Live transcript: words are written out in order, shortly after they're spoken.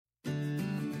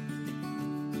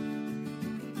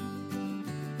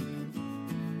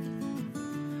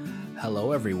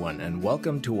Hello, everyone, and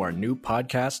welcome to our new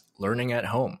podcast, Learning at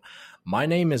Home. My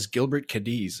name is Gilbert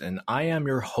Cadiz, and I am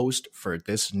your host for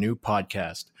this new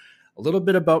podcast. A little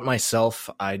bit about myself.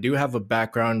 I do have a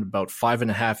background about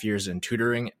 5.5 years in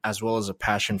tutoring, as well as a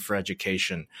passion for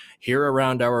education. Here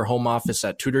around our home office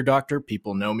at Tutor Doctor,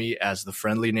 people know me as the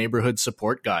friendly neighborhood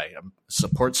support guy. I'm a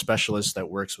support specialist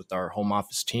that works with our home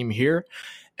office team here.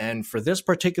 And for this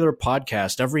particular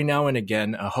podcast, every now and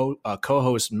again, a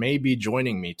co-host may be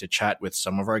joining me to chat with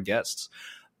some of our guests.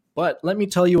 But let me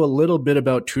tell you a little bit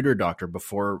about Tutor Doctor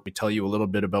before we tell you a little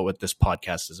bit about what this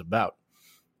podcast is about.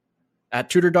 At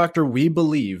Tutor Doctor, we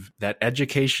believe that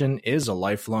education is a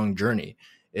lifelong journey.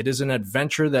 It is an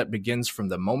adventure that begins from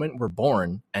the moment we're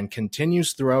born and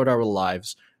continues throughout our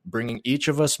lives, bringing each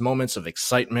of us moments of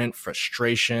excitement,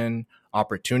 frustration,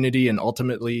 opportunity, and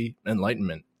ultimately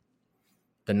enlightenment.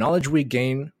 The knowledge we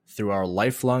gain through our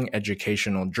lifelong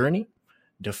educational journey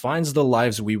defines the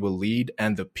lives we will lead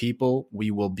and the people we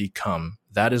will become.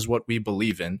 That is what we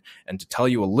believe in. And to tell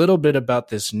you a little bit about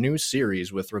this new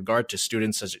series with regard to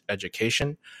students'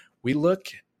 education, we look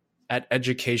at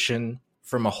education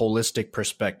from a holistic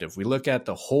perspective. We look at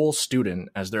the whole student,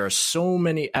 as there are so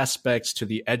many aspects to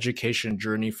the education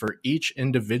journey for each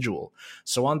individual.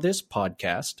 So on this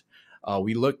podcast,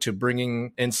 we look to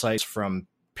bringing insights from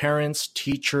parents,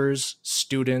 teachers,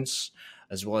 students,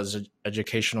 as well as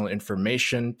educational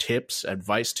information, tips,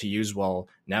 advice to use while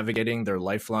navigating their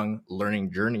lifelong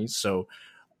learning journeys. So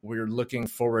we're looking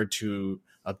forward to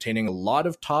obtaining a lot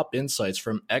of top insights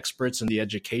from experts in the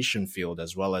education field,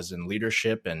 as well as in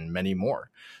leadership and many more.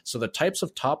 So the types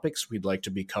of topics we'd like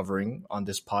to be covering on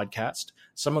this podcast,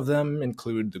 some of them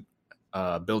include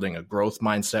building a growth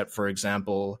mindset, for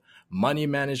example, money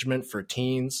management for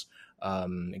teens,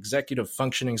 executive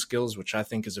functioning skills, which I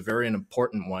think is a very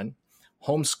important one,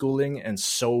 homeschooling, and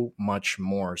so much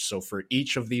more. So for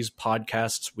each of these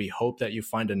podcasts, we hope that you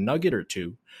find a nugget or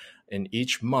two in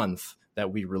each month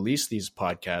that we release these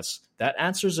podcasts that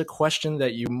answers a question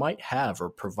that you might have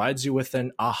or provides you with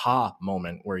an aha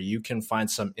moment where you can find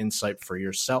some insight for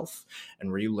yourself and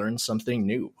where you learn something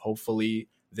new. Hopefully,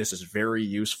 this is very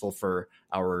useful for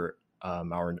our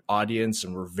audience,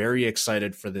 and we're very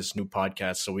excited for this new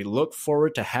podcast. So we look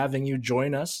forward to having you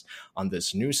join us on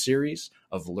this new series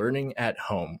of Learning at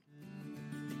Home.